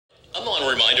I want to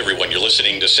remind everyone you're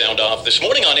listening to SoundOff this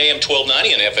morning on AM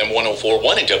 1290 and FM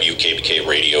 104.1 and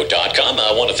WKBKRadio.com.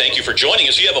 I want to thank you for joining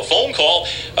us. You have a phone call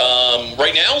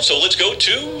right now, so let's go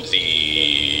to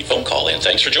the phone call, and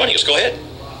thanks for joining us. Go ahead.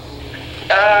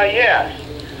 Yeah.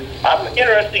 I'm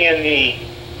interested in the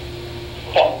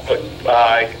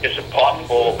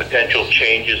possible potential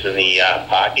changes in the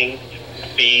parking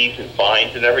fees and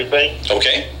fines and everything.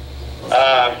 Okay.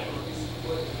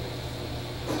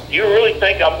 Do you really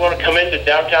think I'm going to come into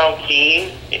downtown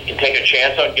Keene and take a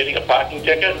chance on getting a parking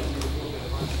ticket?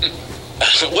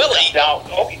 Willie. Now,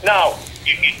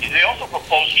 they also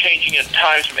propose changing in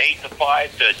times from 8 to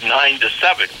 5 to 9 to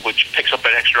 7, which picks up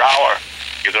an extra hour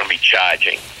you're going to be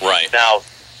charging. Right. Now,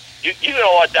 you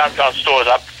know a lot of downtown stores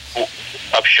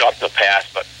I've shopped in the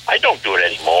past, but I don't do it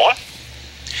anymore.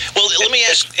 Well, let me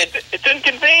ask. It's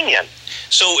inconvenient.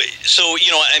 So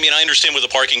I understand with the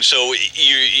parking. So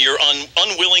you're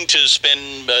unwilling to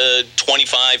spend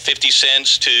 25, 50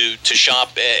 cents to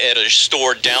shop at a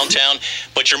store downtown,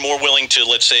 but you're more willing to,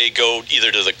 let's say, go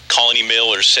either to the Colony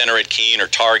Mill or Center at Keene or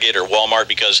Target or Walmart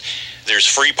because there's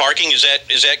free parking. Is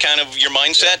that kind of your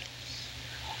mindset?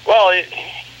 Well, it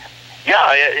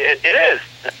is.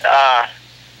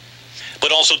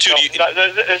 But also, too,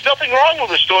 there's nothing wrong with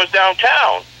the stores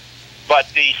downtown. But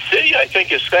the city, I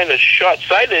think, is kind of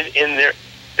short-sighted in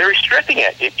they're restricting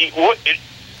it.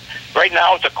 Right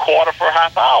now, it's a quarter for a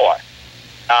half hour.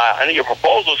 I think your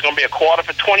proposal is going to be a quarter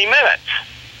for 20 minutes.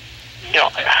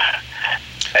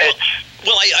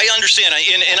 Well, I understand,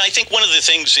 and I think one of the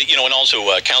things, and also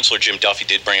Councilor Jim Duffy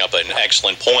did bring up an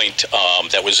excellent point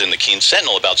that was in the Keene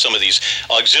Sentinel about some of these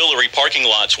auxiliary parking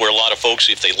lots where a lot of folks,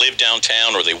 if they live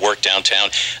downtown or they work downtown,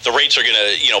 the rates are going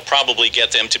to, probably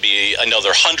get them to be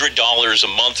another $100 a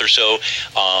month or so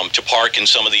to park in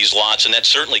some of these lots, and that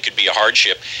certainly could be a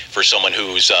hardship for someone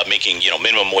who's making,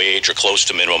 minimum wage or close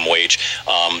to minimum wage.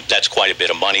 That's quite a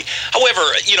bit of money. However,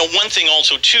 one thing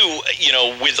also, too,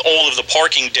 with all of the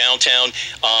parking downtown,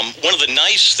 one of the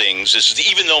nice things is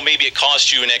even though maybe it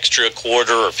costs you an extra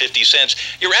quarter or 50 cents,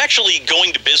 you're actually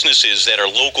going to businesses that are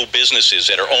local businesses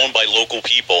that are owned by local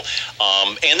people,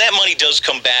 and that money does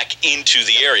come back into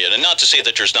the area. And not to say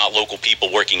that there's not local people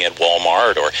working at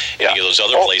Walmart or any of those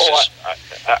other places.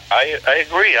 I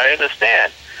agree. I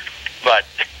understand. But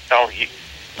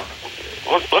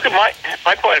look at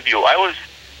my point of view. I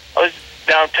was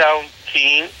downtown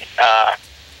Keene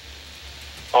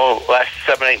last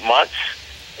 7-8 months,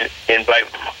 and by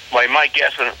my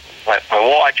guess and my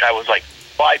watch, I was like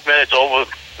 5 minutes over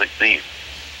the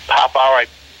half hour I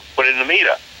put in the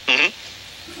meter.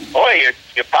 Mm-hmm. Boy,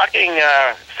 your parking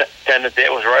attendant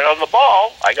there was right on the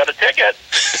ball. I got a ticket.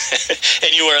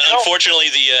 And you were unfortunately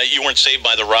you weren't saved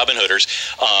by the Robin Hooders.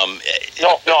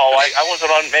 No, I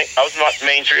wasn't on Main. I was not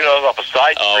Main Street. I was off a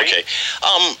side street.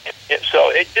 Oh, okay.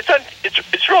 So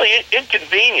it's really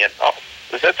inconvenient.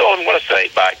 That's all I'm going to say.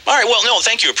 Bye. All right. Well, no,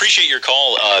 thank you. Appreciate your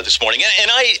call this morning.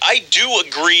 And I do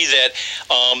agree that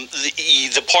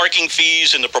the parking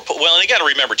fees and and you got to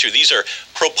remember, too, these are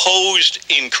proposed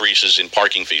increases in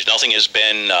parking fees. Nothing has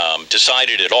been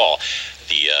decided at all.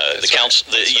 The council,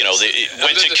 it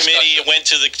went to committee, it went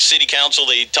to the city council,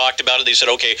 they talked about it, they said,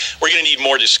 okay, we're going to need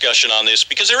more discussion on this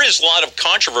because there is a lot of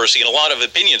controversy and a lot of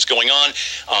opinions going on.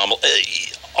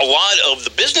 A lot of the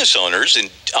business owners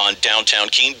on downtown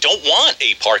Keene don't want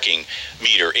a parking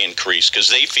meter increase because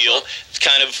they feel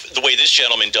kind of the way this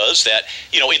gentleman does that,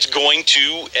 it's going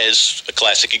to, as a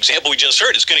classic example we just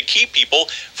heard, it's going to keep people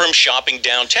from shopping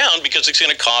downtown because it's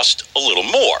going to cost a little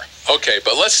more. Okay,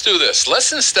 but let's do this.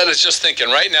 Let's, instead of just thinking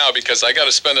right now, because I got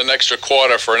to spend an extra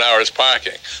quarter for an hour's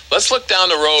parking, let's look down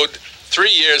the road 3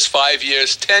 years, 5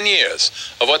 years, 10 years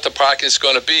of what the parking is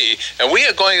going to be, and we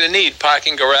are going to need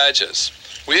parking garages.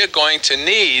 We are going to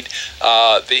need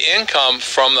the income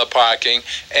from the parking,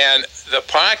 and the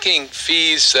parking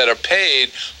fees that are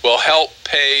paid will help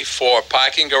pay for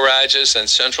parking garages and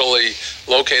centrally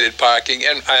located parking,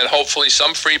 and hopefully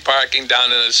some free parking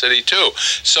down in the city too.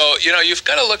 So, you've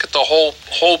got to look at the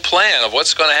whole plan of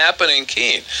what's going to happen in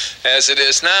Keene. As it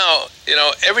is now,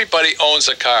 everybody owns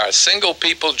a car. Single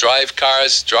people drive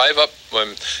cars, drive up,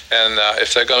 and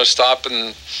if they're going to stop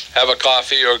and have a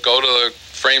coffee or go to the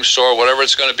frame store, whatever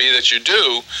it's going to be that you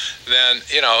do, then,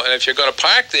 and if you're going to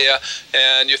park there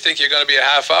and you think you're going to be a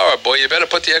half hour, boy, you better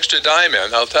put the extra dime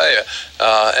in, I'll tell you.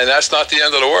 And that's not the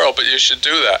end of the world, but you should do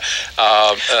that.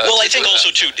 Well, I think also,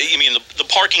 too, the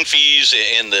parking fees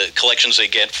and the collections they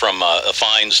get from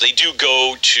fines, they do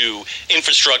go to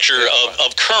infrastructure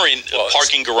of current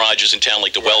parking garages in town,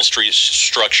 like the Wells Street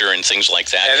structure and things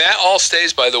like that. And that all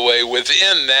stays, by the way,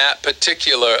 within that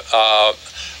particular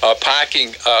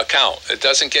parking account. It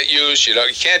doesn't get used. You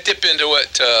can't dip into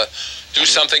it to do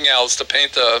something else, to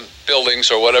paint the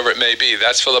buildings or whatever it may be.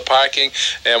 That's for the parking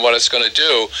and what it's going to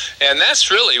do. And that's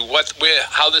really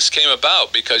how this came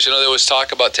about, because, there was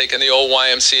talk about taking the old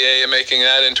YMCA and making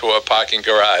that into a parking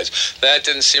garage. That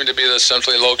didn't seem to be the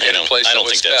centrally located place. I don't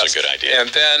think that's a good idea. And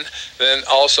then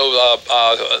also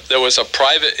there was a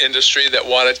private industry that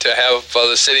wanted to have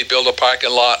the city build a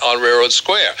parking lot on Railroad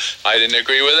Square. I didn't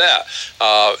agree with that.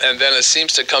 And then it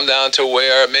seems to come down to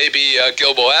where maybe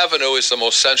Gilboa Avenue is the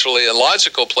most centrally and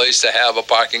logical place to have a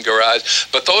parking garage.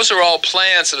 But those are all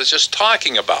plans that are just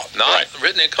talking about, not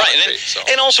written in concrete.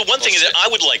 And also one thing that I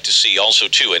would like to see also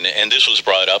too, and this was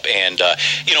brought up, and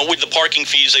with the parking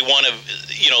fees, they want to,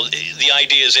 the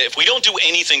idea is that if we don't do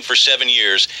anything for 7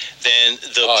 years, then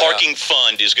the parking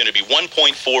fund is going to be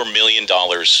 $1.4 million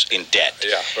in debt.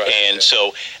 Yeah, right. And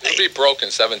so it'll be broke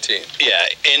in 17. Yeah,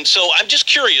 and so I'm just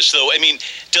curious though. I mean,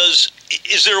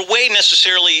 is there a way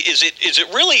necessarily? Is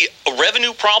it really a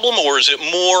revenue problem, or is it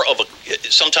more of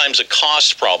sometimes a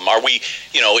cost problem? Are we,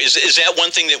 is that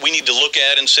one thing that we need to look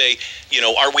at and say,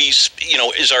 are we,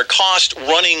 is our cost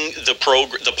running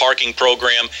the parking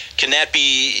program? Can that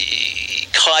be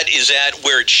cut? Is that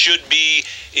where it should be?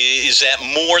 Is that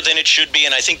more than it should be?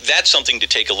 And I think that's something to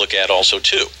take a look at also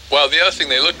too. Well, the other thing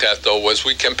they looked at though was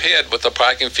we compared what the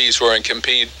parking fees were and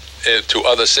compared to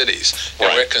other cities, and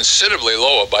we're considerably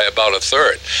lower by about a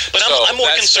third. But I'm more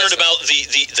concerned about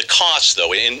the cost,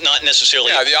 though, and not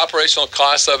necessarily. Yeah, the operational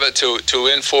cost of it to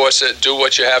enforce it, do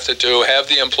what you have to do, have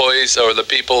the employees or the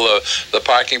people, the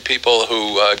parking people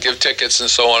who give tickets and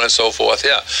so on and so forth.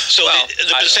 Yeah. So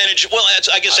the percentage.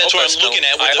 I guess that's what I'm looking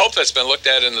at. I hope that's been looked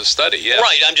at in the study. Yeah.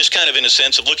 Right. I'm just kind of in a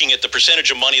sense of looking at the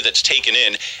percentage of money that's taken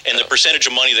in and the percentage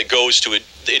of money that goes to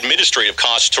the administrative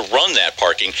costs to run that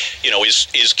parking.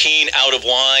 Is Keene out of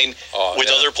line with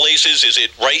other places? Is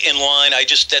it right in line?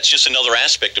 That's just another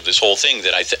aspect of this whole thing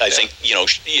that I think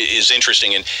is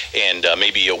interesting, and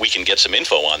maybe we can get some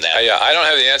info on that. Yeah, I don't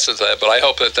have the answer to that, but I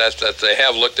hope that they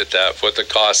have looked at that, what the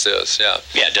cost is. Yeah.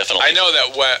 Yeah, definitely. I know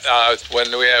that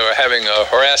when we were having a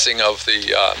harassing of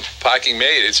the parking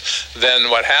maids, then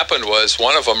what happened was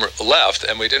one of them left,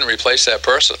 and we didn't replace that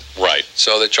person. Right.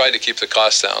 So they tried to keep the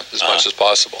costs down as much as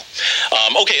possible.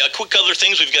 Okay, quick other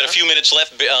things. We've got a few minutes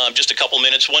left, just a couple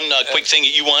minutes. One quick thing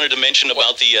that you wanted to mention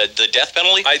about the death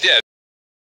penalty? I did.